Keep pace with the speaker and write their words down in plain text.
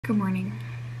Good morning.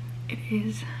 It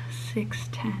is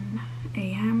 6:10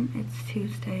 a.m. It's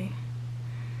Tuesday,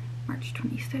 March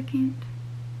 22nd, and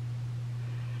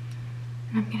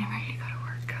I'm getting ready to go to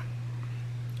work.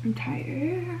 I'm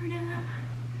tired.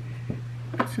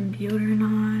 Put some deodorant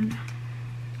on.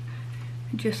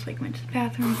 I just went to the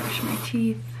bathroom, brushed my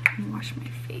teeth, and washed my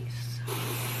face.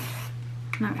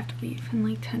 Now I have to leave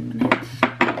in 10 minutes.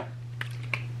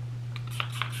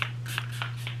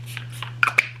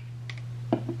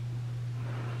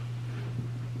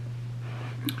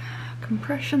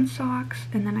 Compression socks,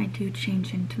 and then I do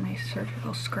change into my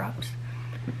surgical scrubs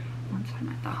once I'm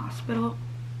at the hospital.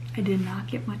 I did not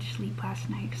get much sleep last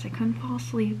night because I couldn't fall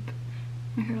asleep.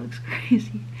 My hair looks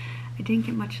crazy. I didn't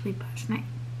get much sleep last night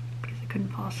because I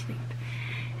couldn't fall asleep.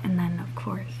 And then of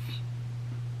course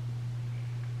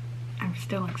I'm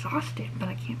still exhausted, but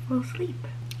I can't fall asleep.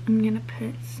 I'm gonna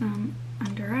put some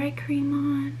under eye cream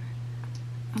on.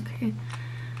 Okay,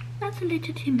 that's a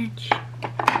little too much.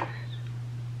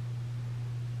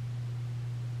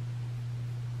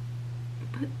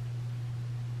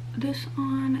 This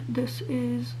on. This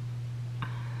is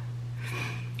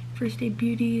First Aid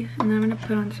Beauty, and then I'm gonna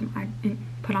put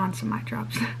on some eye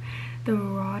drops. The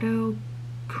Rado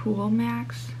Cool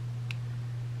Max.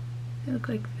 They look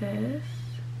like this.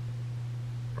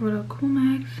 Rado Cool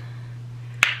Max.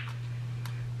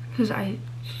 Because I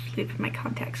sleep with my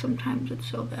contacts sometimes. It's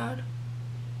so bad,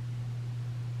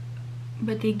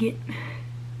 but they get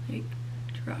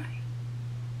dry.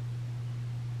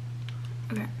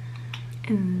 Okay.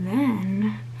 And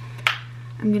then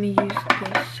I'm gonna use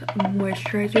this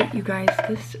moisturizer. You guys,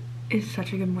 this is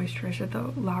such a good moisturizer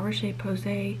though. La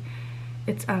Roche-Posay.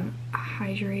 It's a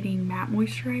hydrating matte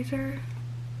moisturizer.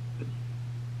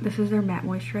 This is their matte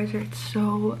moisturizer. It's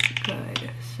so good.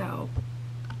 So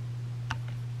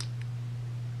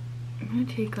I'm gonna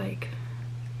take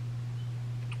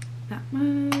that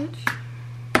much,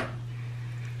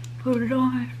 put it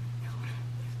on.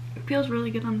 It feels really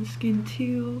good on the skin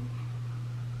too.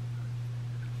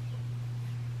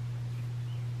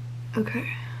 Okay,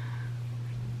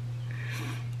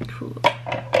 cool.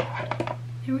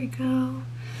 Here we go.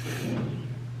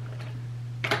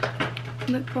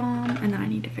 Lip balm, and then I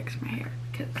need to fix my hair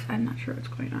because I'm not sure what's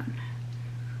going on.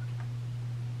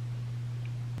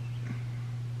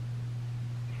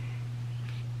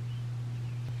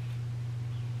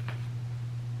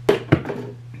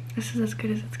 This is as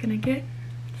good as it's gonna get.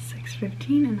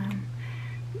 6:15, and I'm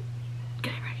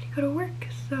getting ready to go to work,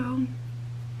 so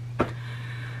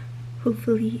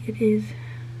hopefully it is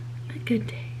a good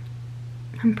day.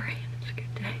 I'm praying it's a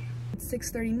good day. It's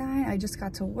 6:39. I just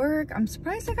got to work. I'm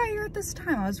surprised I got here at this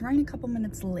time. I was running a couple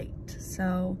minutes late.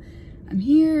 So I'm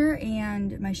here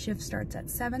and my shift starts at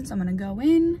 7. So I'm gonna go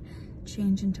in,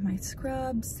 change into my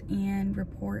scrubs, and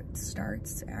huddle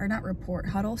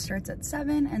starts at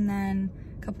 7. And then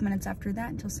a couple minutes after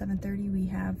that until 7:30, we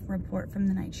have report from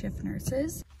the night shift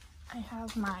nurses. I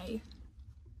have my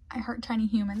I Heart Tiny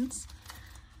Humans.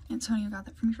 Antonio got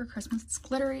that for me for Christmas. It's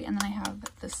glittery, and then I have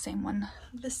the same one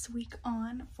this week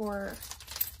on for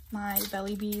my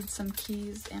belly beads, some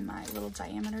keys, and my little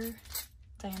diameter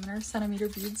centimeter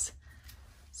beads.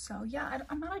 So yeah,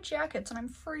 I'm out of jackets and I'm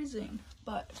freezing,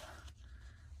 but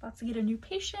about to get a new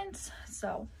patient.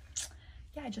 So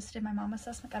yeah, I just did my mom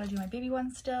assessment. Gotta do my baby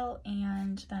one still,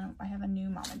 and then I have a new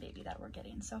mom and baby that we're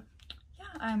getting. So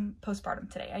yeah, I'm postpartum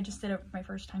today. I just did it my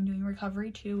first time doing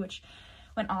recovery too, which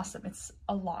went awesome. It's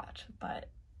a lot, but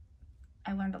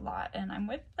I learned a lot, and I'm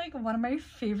with one of my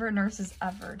favorite nurses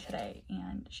ever today,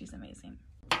 and she's amazing.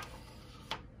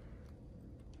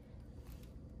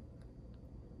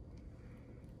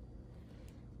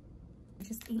 I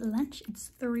just ate lunch.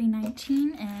 It's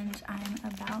 3:19, and I'm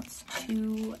about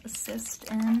to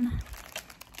assist in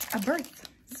a birth,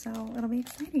 so it'll be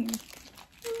exciting.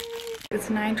 It's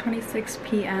 9:26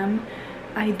 p.m.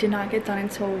 I did not get done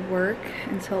until work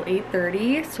until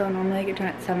 8:30, so normally I get done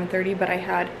at 7:30, but I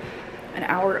had an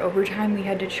hour overtime. We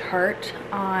had to chart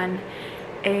on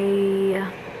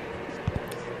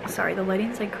sorry, the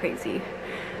lighting's crazy,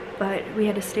 but we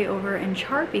had to stay over and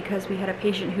chart because we had a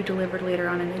patient who delivered later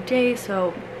on in the day.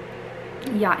 So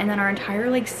yeah, and then our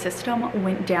entire system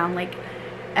went down,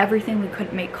 everything. We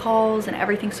couldn't make calls and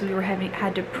everything, so we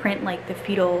had to print the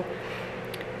fetal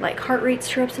heart rate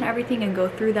strips and everything and go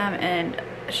through them, and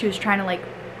she was trying to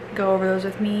go over those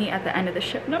with me at the end of the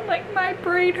shift, and I'm my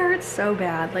brain hurts so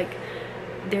bad.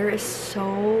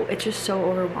 It's just so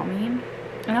overwhelming,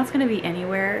 and that's gonna be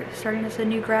anywhere starting as a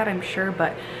new grad, I'm sure,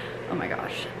 but oh my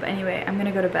gosh. But anyway, I'm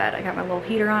gonna go to bed. I got my little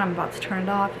heater on. I'm about to turn it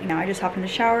off. I just hopped in the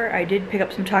shower. I did pick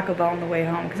up some Taco Bell on the way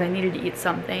home because I needed to eat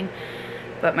something.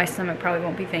 but my stomach probably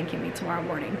won't be thanking me tomorrow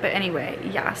morning. But anyway,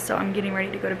 yeah, so I'm getting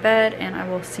ready to go to bed, and I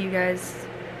will see you guys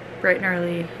bright and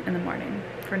early in the morning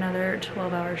for another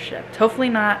 12-hour shift. Hopefully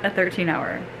not a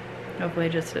 13-hour, hopefully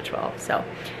just a 12. So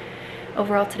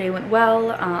overall today went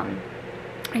well.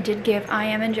 I did give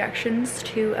IM injections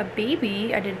to a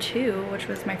baby. I did 2, which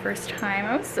was my first time.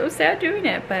 I was so sad doing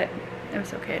it, but it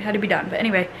was okay. It had to be done. But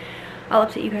anyway, I'll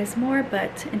update you guys more,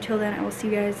 but until then, I will see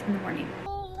you guys in the morning.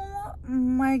 Oh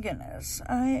my goodness,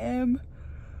 I am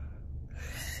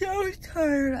so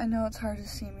tired. I know it's hard to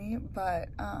see me, but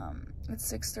it's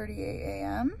 6:38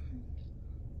 a.m.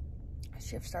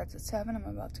 Shift starts at 7. I'm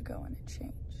about to go in and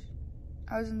change.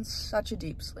 I was in such a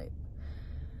deep sleep.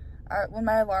 When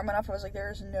my alarm went off, I was like,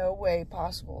 there is no way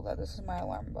possible that this is my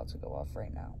alarm about to go off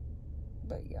right now.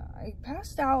 But yeah, I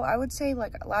passed out. I would say,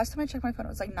 like, last time I checked my phone, it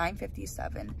was like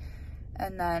 9:57.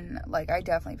 And then, like, I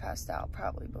definitely passed out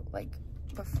probably, but like,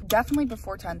 definitely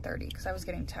before 10:30, because I was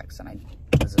getting texts and I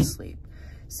was asleep.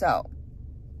 So,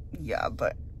 yeah,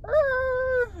 but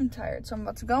I'm tired, so I'm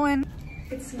about to go in.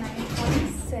 It's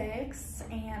 9:26,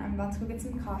 and I'm about to go get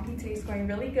some coffee. Today's going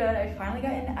really good. I finally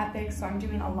got into Epic, so I'm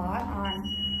doing a lot on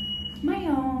my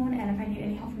own, and if I need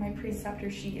any help from my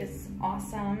preceptor, she is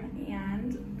awesome.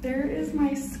 And there is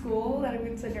my school that I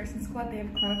went to nursing school at. They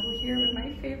have clinical here with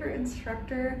my favorite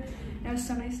instructor, and it was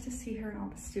so nice to see her and all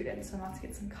the students. So I'm about to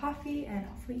get some coffee and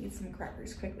hopefully eat some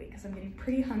crackers quickly because I'm getting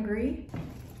pretty hungry.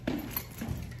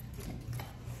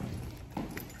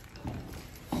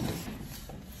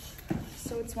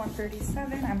 So it's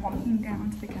 1:37. I'm walking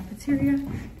down to the cafeteria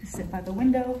to sit by the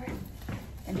window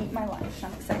and eat my lunch.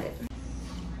 I'm excited.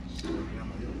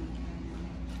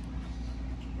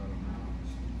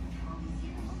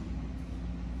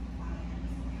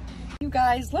 You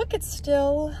guys, look, it's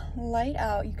still light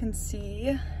out. You can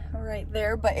see right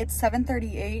there, but it's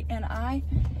 7:38 and I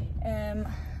am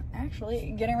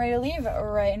actually getting ready to leave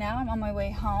right now. I'm on my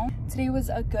way home. Today was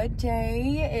a good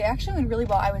day. It actually went really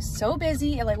well. I was so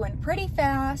busy. It like went pretty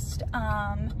fast.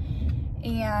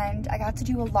 And I got to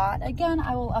do a lot. Again,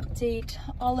 I will update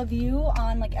all of you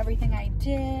on like everything I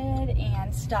did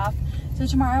and stuff. So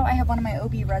tomorrow I have one of my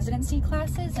OB residency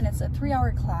classes, and it's a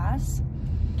 3-hour class.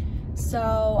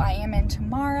 So I am in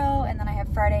tomorrow, and then I have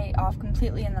Friday off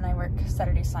completely, and then I work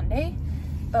Saturday, Sunday.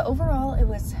 But overall, it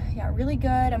was, yeah, really good.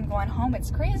 I'm going home. It's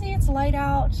crazy. It's light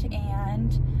out,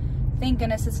 and thank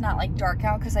goodness it's not like dark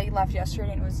out, because I left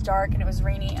yesterday and it was dark and it was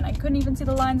rainy and I couldn't even see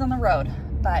the lines on the road.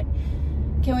 But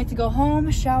can't wait to go home,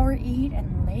 shower, eat,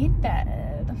 and lay in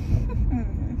bed.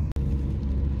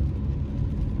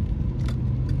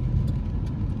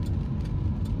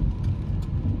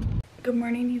 Good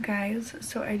morning, you guys.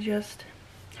 So I just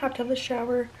hopped out of the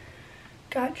shower,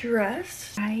 got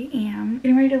dressed. I am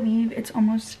getting ready to leave. It's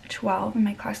almost 12 and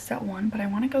my class is at 1, but I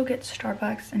want to go get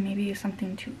Starbucks and maybe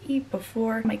something to eat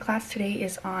before. My class today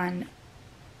is on,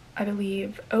 I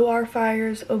believe, OR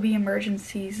fires, OB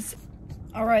emergencies.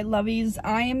 All right, lovies,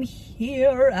 I am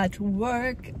here at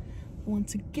work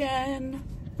once again.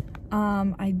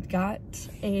 I got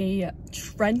a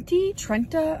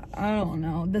Trenta, I don't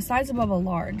know, the size above a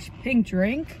large pink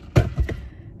drink.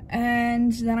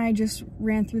 And then I just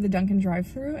ran through the Dunkin'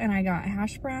 drive-thru and I got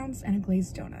hash browns and a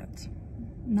glazed donut.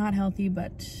 Not healthy,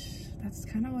 but that's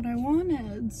kind of what I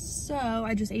wanted. So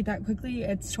I just ate that quickly.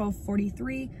 It's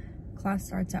 12:43. Class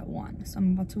starts at 1, so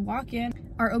I'm about to walk in.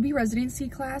 Our OB residency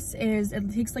class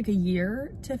it takes like a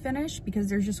year to finish because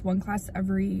there's just one class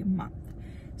every month.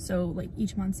 So like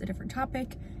each month's a different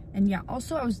topic. And yeah,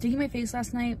 also I was digging my face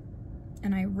last night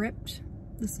and I ripped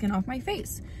the skin off my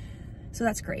face. So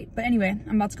that's great. But anyway,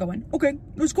 I'm about to go in. Okay,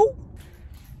 let's go.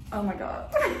 Oh my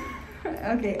God.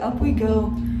 Okay, up we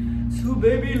go to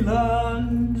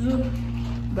Babyland.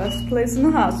 Best place in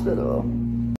the hospital.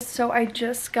 So I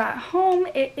just got home.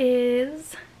 It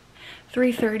is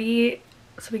 3:30,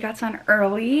 so we got done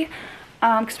early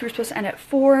because we were supposed to end at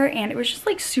 4, and it was just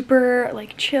like super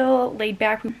like chill, laid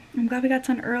back. I'm glad we got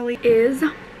done early. It is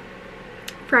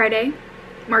Friday,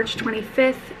 March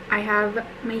 25th. I have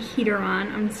my heater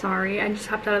on. I'm sorry, I just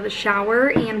hopped out of the shower,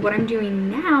 and what I'm doing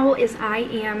now is I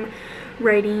am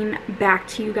writing back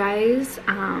to you guys,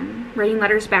 writing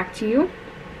letters back to you.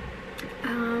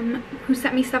 Who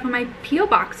sent me stuff on my P.O.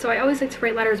 box. So I always like to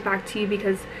write letters back to you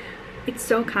because it's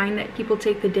so kind that people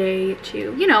take the day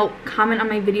to, you know, comment on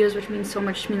my videos, which means so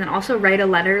much to me, and then also write a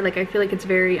letter. Like, I feel like it's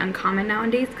very uncommon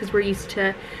nowadays because we're used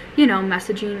to, you know,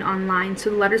 messaging online.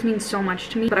 So the letters mean so much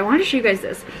to me. But I wanted to show you guys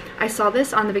this. I saw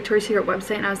this on the Victoria's Secret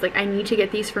website and I was like, I need to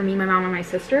get these for me, my mom, and my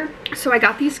sister. So I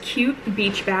got these cute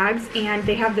beach bags, and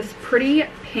they have this pretty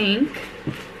pink,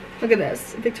 look at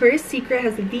this, Victoria's Secret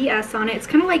has the VS on it. It's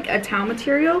kind of like a towel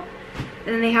material.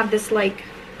 And then they have this like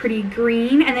pretty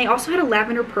green, and they also had a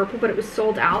lavender purple, but it was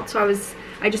sold out, so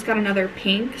I just got another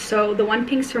pink. So the one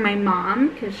pink's for my mom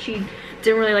because she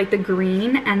didn't really like the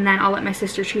green, and then I'll let my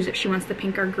sister choose if she wants the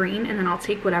pink or green, and then I'll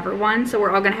take whatever one. So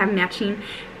we're all gonna have matching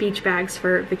beach bags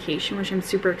for vacation, which I'm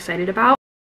super excited about.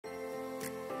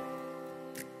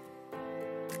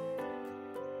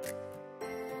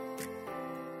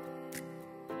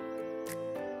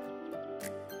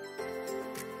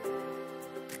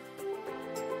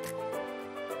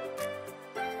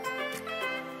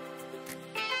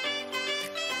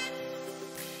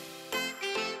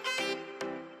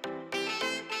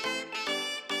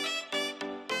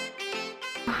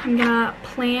 I'm gonna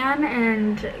plan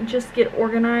and just get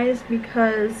organized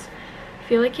because I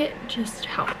feel like it just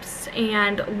helps.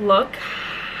 And look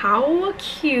how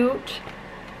cute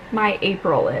my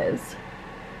April is.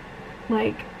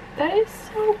 Like, that is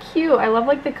so cute. I love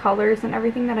like the colors and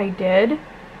everything that I did.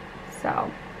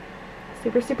 So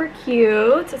super, super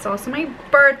cute. It's also my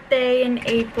birthday in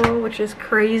April, which is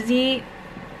crazy.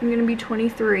 I'm gonna be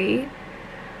 23.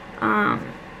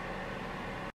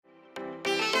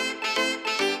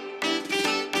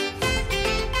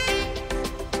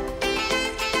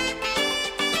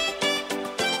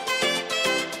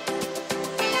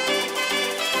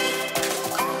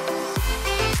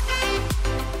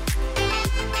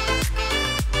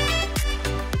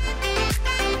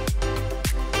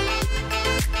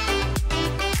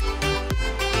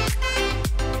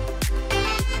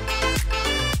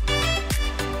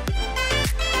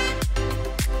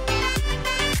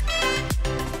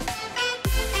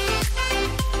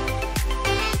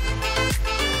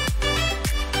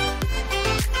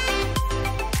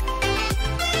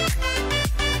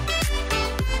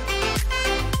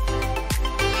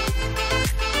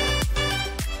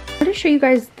 Show you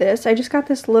guys this. I just got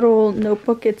this little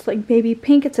notebook. It's like baby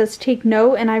pink. It says take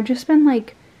note, and I've just been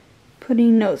like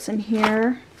putting notes in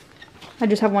here. I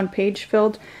just have one page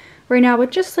filled right now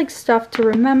with just like stuff to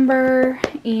remember.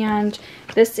 And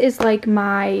this is like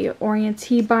my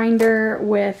orientee binder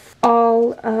with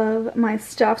all of my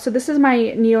stuff. So this is my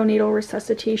neonatal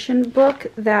resuscitation book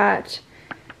that,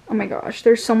 oh my gosh,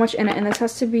 there's so much in it, and this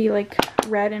has to be like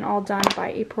read and all done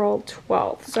by April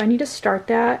 12th. So I need to start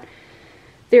that.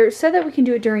 They said that we can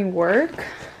do it during work,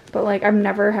 but like I've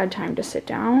never had time to sit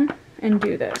down and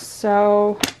do this.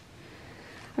 So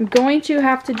I'm going to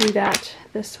have to do that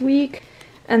this week.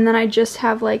 And then I just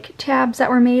have like tabs that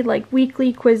were made, like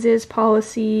weekly quizzes,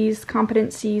 policies,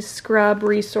 competencies, scrub,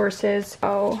 resources.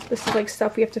 So this is like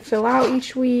stuff we have to fill out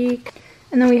each week.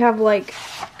 And then we have like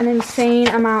an insane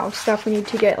amount of stuff we need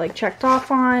to get like checked off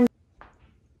on.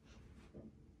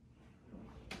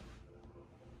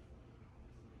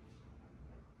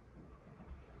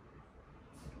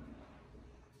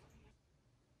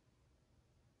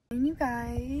 You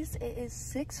guys, it is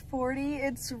 6:40.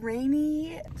 It's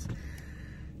rainy,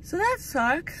 so that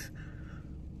sucks.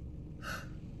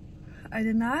 I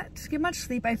did not get much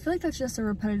sleep. I feel like that's just a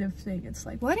repetitive thing. It's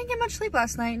like, well, I didn't get much sleep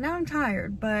last night, now I'm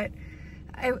tired. But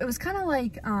it was kind of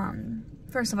like,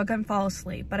 first of all, I couldn't fall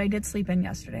asleep, but I did sleep in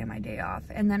yesterday on my day off.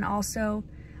 And then also,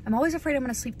 I'm always afraid I'm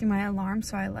gonna sleep through my alarm,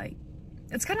 so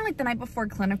it's kind of like the night before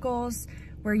clinicals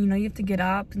where, you know, you have to get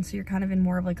up, and so you're kind of in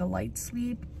more of like a light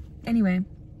sleep. Anyway,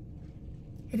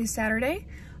 it is Saturday,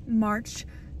 March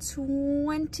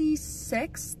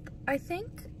 26th, I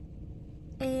think,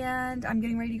 and I'm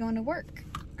getting ready to go into work.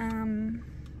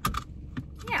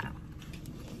 Yeah.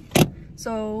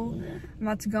 So I'm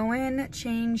about to go in,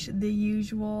 change the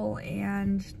usual,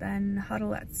 and then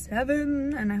huddle at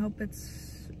 7, and I hope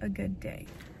it's a good day.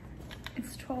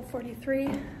 It's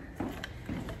 12:43,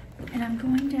 and I'm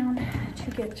going down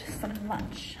to get some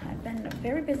lunch. I've been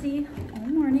very busy all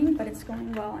morning, but it's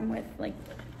going well. I'm with like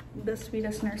the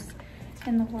sweetest nurse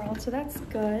in the world, so that's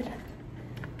good.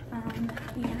 And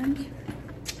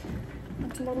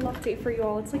that's a little update for you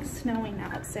all. It's like snowing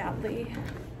out, sadly.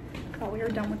 Thought we were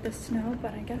done with the snow,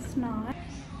 but I guess not.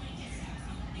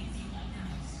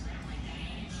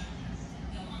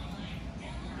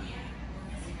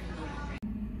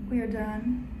 We are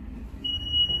done.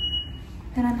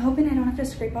 And I'm hoping I don't have to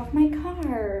scrape off my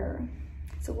car.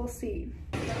 So we'll see.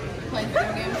 Playing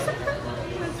video games.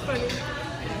 That's funny.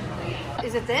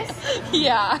 Is it this?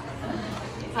 Yeah.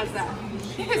 How's that?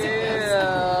 Cute.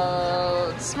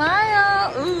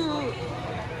 Smile. Ooh.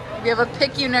 We have a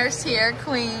PICU nurse here,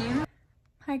 queen.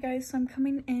 Hi guys, so I'm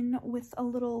coming in with a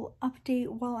little update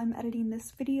while I'm editing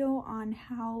this video on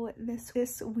how this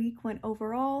week went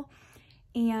overall.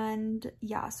 And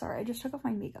yeah, sorry, I just took off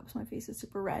my makeup, so my face is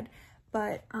super red.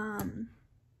 But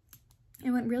it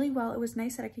went really well. It was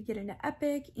nice that I could get into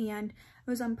Epic, and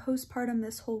I was on postpartum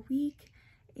this whole week,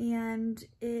 and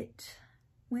it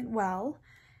went well.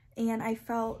 And I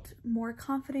felt more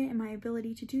confident in my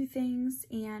ability to do things,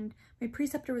 and my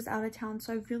preceptor was out of town,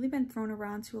 so I've really been thrown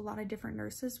around to a lot of different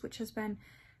nurses, which has been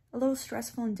a little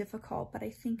stressful and difficult, but I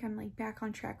think I'm like back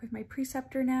on track with my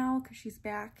preceptor now because she's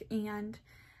back. And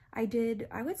I did,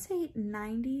 I would say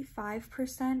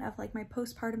 95% of like my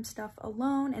postpartum stuff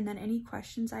alone, and then any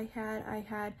questions I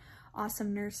had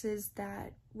awesome nurses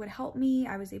that would help me.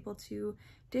 I was able to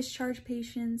discharge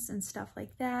patients and stuff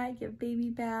like that, give baby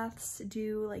baths,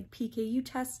 do like PKU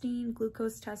testing,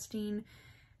 glucose testing,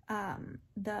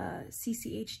 the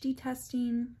CCHD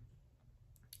testing,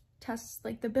 tests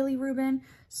like the bilirubin.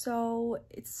 So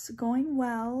it's going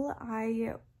well.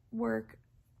 I work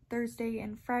Thursday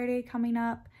and Friday coming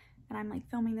up, and I'm like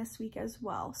filming this week as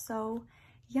well. So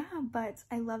yeah, but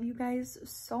I love you guys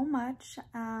so much.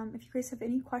 If you guys have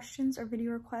any questions or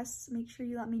video requests, make sure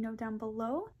you let me know down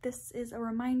below. This is a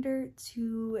reminder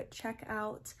to check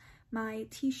out my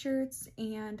t-shirts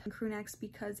and crew necks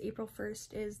because April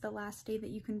 1st is the last day that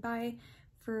you can buy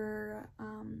for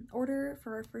order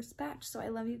for our first batch. So I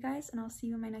love you guys, and I'll see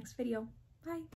you in my next video. Bye.